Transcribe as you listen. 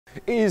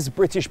Is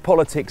British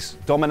politics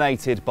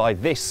dominated by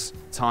this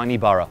tiny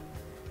borough?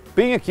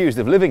 Being accused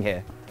of living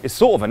here is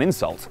sort of an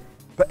insult.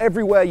 But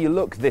everywhere you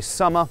look this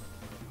summer,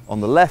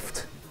 on the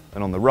left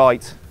and on the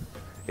right,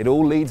 it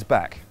all leads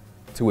back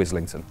to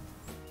Islington.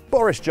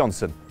 Boris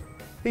Johnson,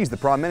 he's the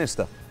Prime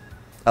Minister,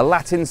 a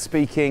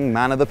Latin-speaking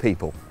man of the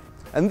people.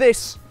 And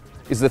this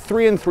is the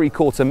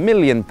 £3.75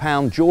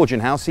 million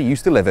Georgian house he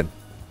used to live in,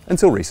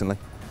 until recently.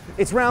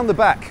 It's round the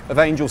back of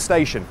Angel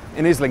Station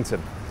in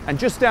Islington, and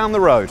just down the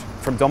road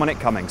from Dominic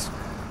Cummings.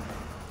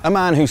 A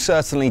man who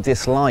certainly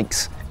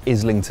dislikes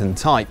Islington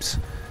types,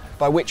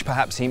 by which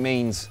perhaps he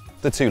means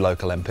the two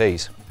local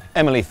MPs.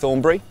 Emily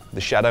Thornberry,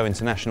 the Shadow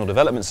International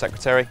Development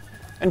Secretary,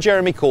 and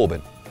Jeremy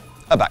Corbyn,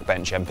 a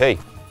backbench MP.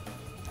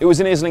 It was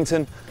in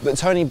Islington that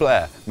Tony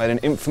Blair made an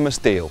infamous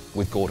deal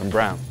with Gordon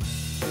Brown.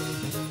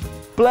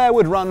 Blair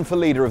would run for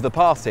leader of the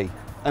party,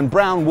 and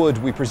Brown would,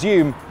 we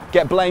presume,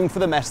 get blamed for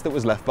the mess that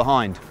was left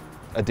behind.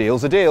 A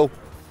deal's a deal.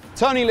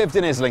 Tony lived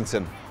in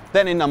Islington,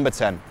 then in number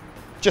 10,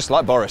 just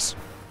like Boris.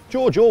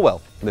 George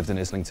Orwell lived in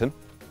Islington,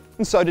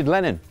 and so did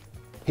Lenin,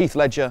 Heath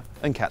Ledger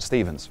and Cat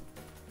Stevens.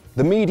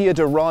 The media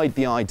deride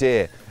the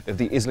idea of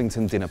the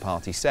Islington dinner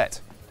party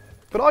set,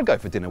 but I'd go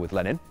for dinner with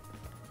Lenin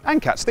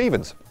and Cat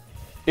Stevens,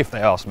 if they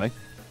asked me.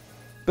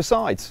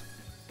 Besides,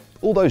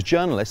 all those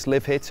journalists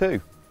live here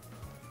too.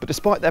 But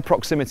despite their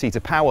proximity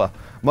to power,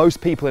 most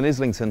people in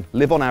Islington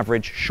live on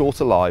average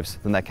shorter lives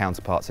than their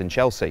counterparts in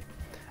Chelsea,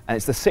 and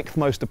it's the 6th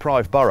most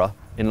deprived borough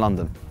in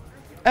London.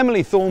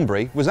 Emily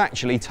Thornberry was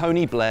actually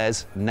Tony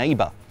Blair's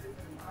neighbour.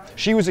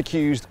 She was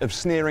accused of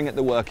sneering at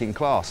the working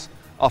class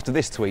after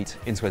this tweet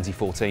in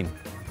 2014.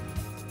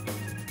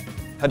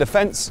 Her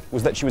defence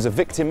was that she was a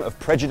victim of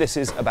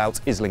prejudices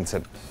about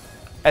Islington.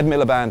 Ed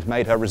Miliband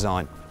made her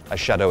resign as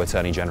Shadow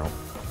Attorney General.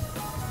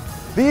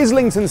 The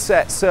Islington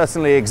set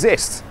certainly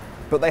exists,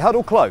 but they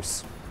huddle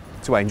close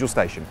to Angel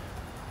Station.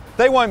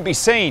 They won't be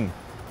seen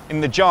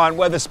in the giant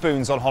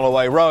Wetherspoons on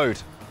Holloway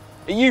Road.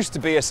 It used to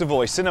be a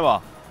Savoy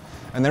cinema,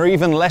 and they're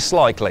even less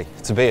likely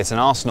to be at an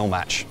Arsenal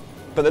match.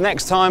 But the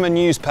next time a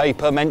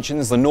newspaper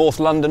mentions the North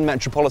London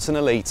metropolitan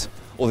elite,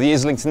 or the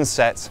Islington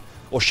set,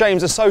 or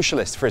shames a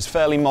socialist for his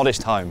fairly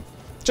modest home,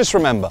 just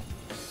remember,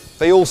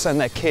 they all send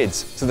their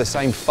kids to the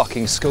same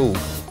fucking school.